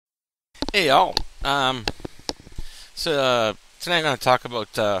Hey all. Tonight I'm going to talk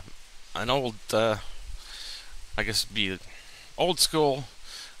about an old, I guess it'd be old school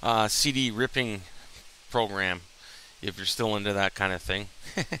CD ripping program if you're still into that kind of thing.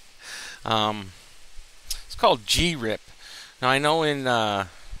 um, it's called GRIP. Now I know in uh,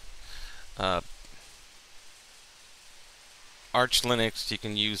 Arch Linux you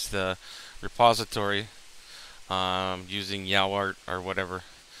can use the repository using YowArt or whatever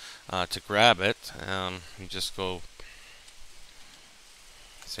to grab it. You just go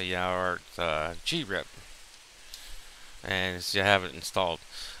say YowArt GRIP and you have it installed.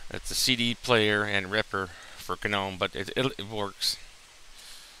 It's a CD player and ripper for GNOME, but it works.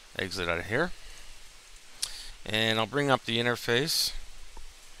 Exit out of here, and I'll bring up the interface.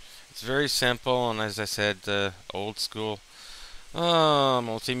 It's very simple, and as I said, old school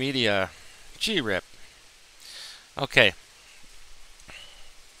multimedia grip. Okay,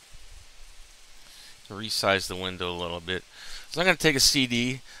 resize the window a little bit. So I'm going to take a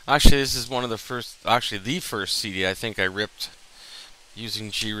CD. Actually, this is one of the first, actually the first CD I think I ripped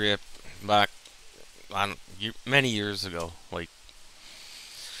using grip back on many years ago. Like,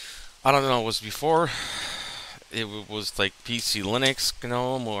 I don't know, it was before it was like PC Linux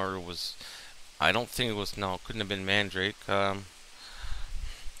GNOME, or it was, I don't think it was, no, it couldn't have been Mandrake.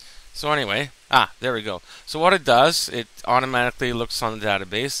 So anyway, there we go. So what it does, it automatically looks on the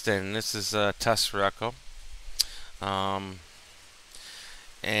database, and this is a test for Echo.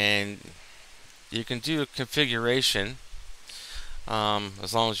 And you can do a configuration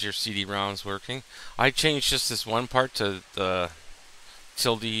as long as your CD-ROM is working. I changed just this one part to the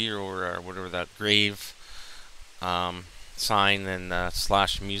tilde or whatever that grave sign, and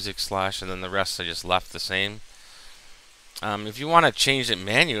slash music slash, and then the rest I just left the same. If you want to change it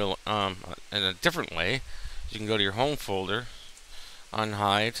manual in a different way, you can go to your home folder,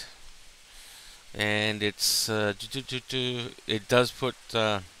 unhide, and it's it does put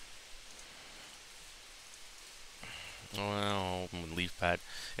well, leaf pad.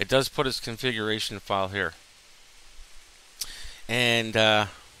 It does put its configuration file here, and I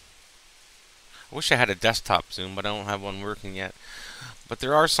wish I had a desktop zoom, but I don't have one working yet. But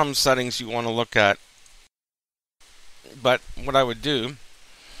there are some settings you want to look at. But what I would do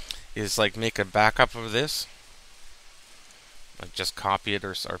is like make a backup of this, like just copy it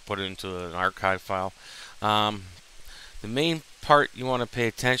or put it into an archive file. The main part you want to pay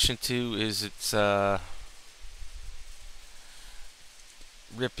attention to is its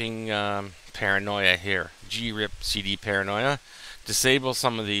ripping paranoia here. grip CD paranoia. Disable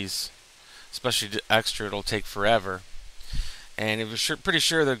some of these, especially the extra. It'll take forever. And if you're pretty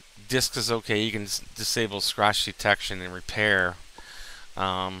sure the disk is okay, you can disable scratch detection and repair.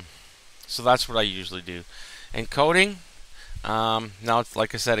 So that's what I usually do. Encoding. Now, it's,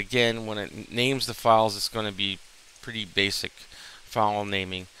 like I said again, when it names the files, it's going to be pretty basic file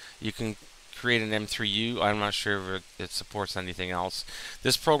naming. You can create an M3U. I'm not sure if it supports anything else.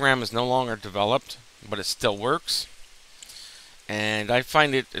 This program is no longer developed, but it still works. And I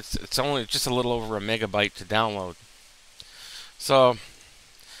find it's only just a little over a megabyte to download. So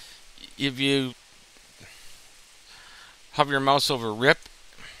if you hover your mouse over RIP,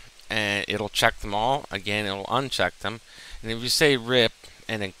 and it'll check them all. Again, it'll uncheck them. And if you say RIP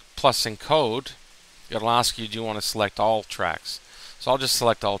and then plus encode, it'll ask you, do you want to select all tracks? So I'll just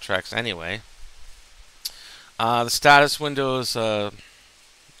select all tracks anyway. The status window is a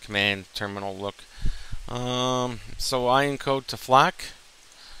command terminal look. So I encode to FLAC,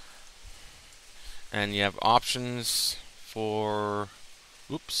 and you have options for,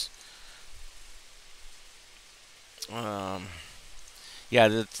 oops. Yeah,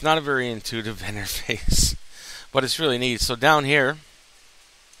 it's not a very intuitive interface, but it's really neat. So down here,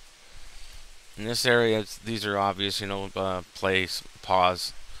 in this area, these are obvious, you know, play,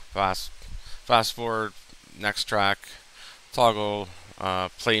 pause, fast forward, next track, toggle,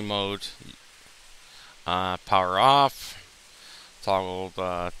 play mode, power off,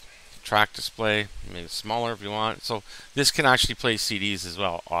 toggle track display, make it smaller if you want. So this can actually play CDs as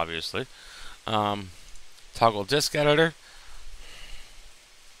well, obviously. Toggle disk editor,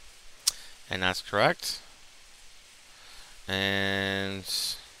 and that's correct. And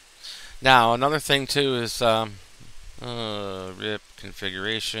now another thing too is RIP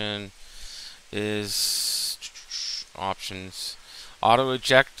configuration is options. Auto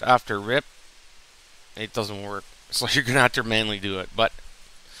eject after RIP, it doesn't work, so you're gonna have to manually do it. But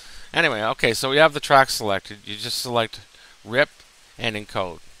anyway, okay, so we have the track selected. You just select RIP and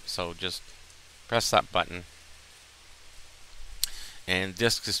encode. So just press that button, and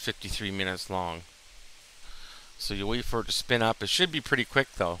disk is 53 minutes long. So you wait for it to spin up. It should be pretty quick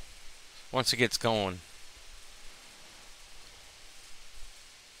though. once it gets going.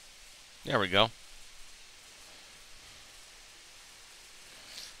 There we go.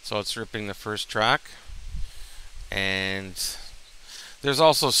 So it's ripping the first track, and there's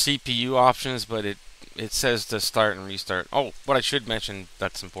also CPU options, but it says to start and restart. Oh, what I should mention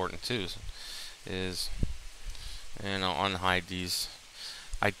that's important too is unhide these.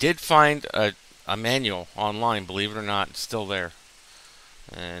 I did find a manual online, believe it or not, it's still there,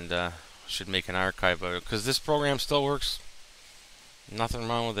 and should make an archive of it because this program still works. Nothing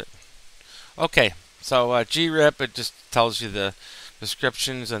wrong with it. Okay, so grip, it just tells you the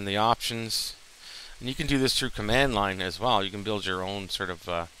descriptions and the options, and you can do this through command line as well. You can build your own sort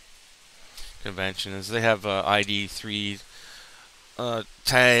of conventions. They have ID3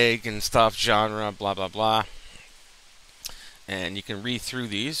 tag and stuff, genre, blah blah blah, and you can read through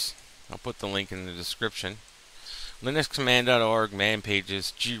these. I'll put the link in the description. linuxcommand.org, man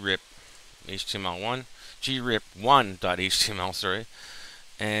pages, grip HTML1, grip1.html, sorry.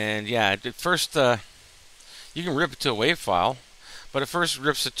 And yeah, at first you can rip it to a WAV file, but it first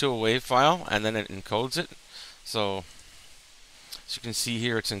rips it to a WAV file and then it encodes it. So as you can see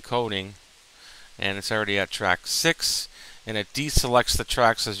here, it's encoding, and it's already at track 6, and it deselects the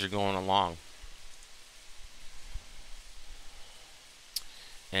tracks as you're going along.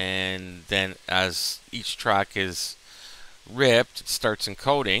 And then as each track is ripped, it starts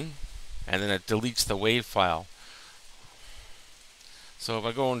encoding, and then it deletes the WAV file. So if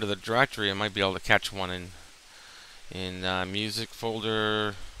I go into the directory, I might be able to catch one in music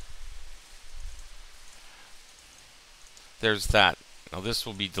folder. There's that. Now this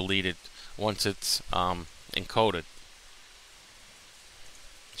will be deleted once it's encoded.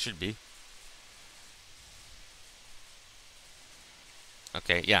 Should be.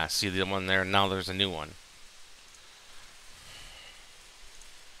 Okay, yeah, see the one there. Now there's a new one.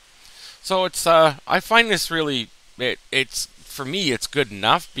 So it's I find this really it's for me it's good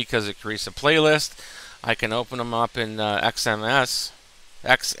enough because it creates a playlist. I can open them up in XMMS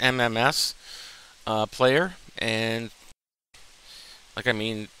player, and like I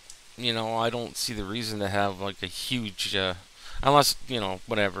mean, I don't see the reason to have like a huge unless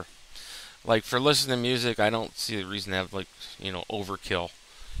whatever. Like for listening to music, I don't see the reason to have like overkill.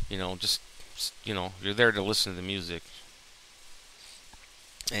 Just you're there to listen to the music.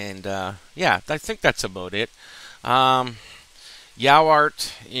 And yeah, I think that's about it.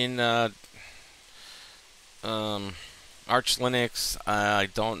 YowArt in Arch Linux. I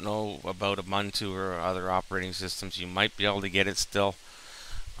don't know about Ubuntu or other operating systems. You might be able to get it still.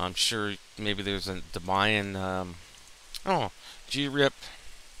 I'm sure maybe there's a Debian. grip.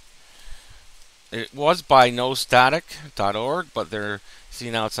 It was by nostatic.org, but now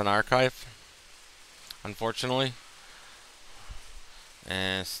it's an archive, unfortunately.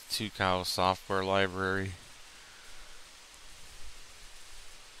 And it's Tucow software library.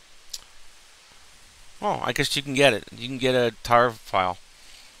 Oh, I guess you can get it. You can get a tar file.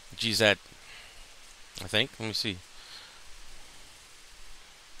 GZ, I think. Let me see.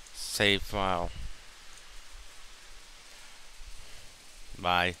 Save file.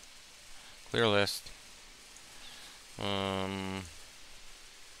 By clear list. And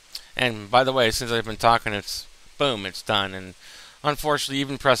by the way, since I've been talking, it's boom, it's done. And unfortunately,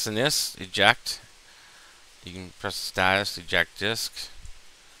 even pressing this, eject. You can press status, eject disk.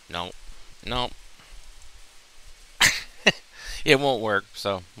 Nope. It won't work,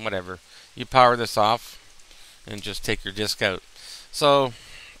 so whatever. You power this off and just take your disk out. So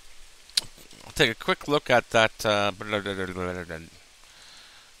I'll take a quick look at that. I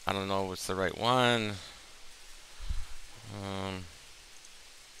don't know if it's the right one.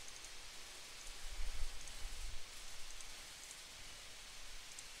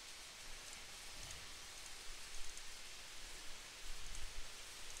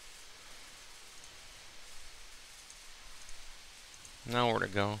 Now where to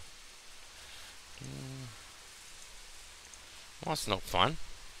go? Well, that's no fun.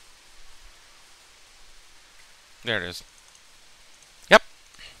 There it is. Yep.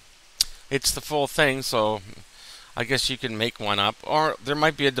 It's the full thing, so I guess you can make one up. Or there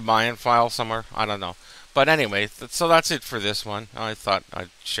might be a Debian file somewhere. I don't know. But anyway, so that's it for this one. I thought I'd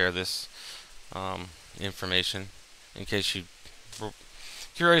share this information in case you were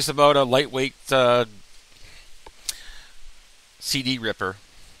curious about a lightweight CD ripper.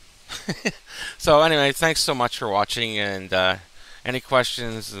 So anyway, thanks so much for watching, and any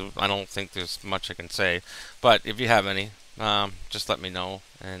questions, I don't think there's much I can say, but if you have any, just let me know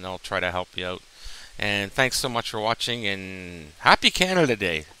and I'll try to help you out. And thanks so much for watching, and happy Canada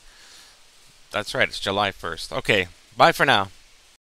Day. That's right, it's July 1st. Okay, bye for now.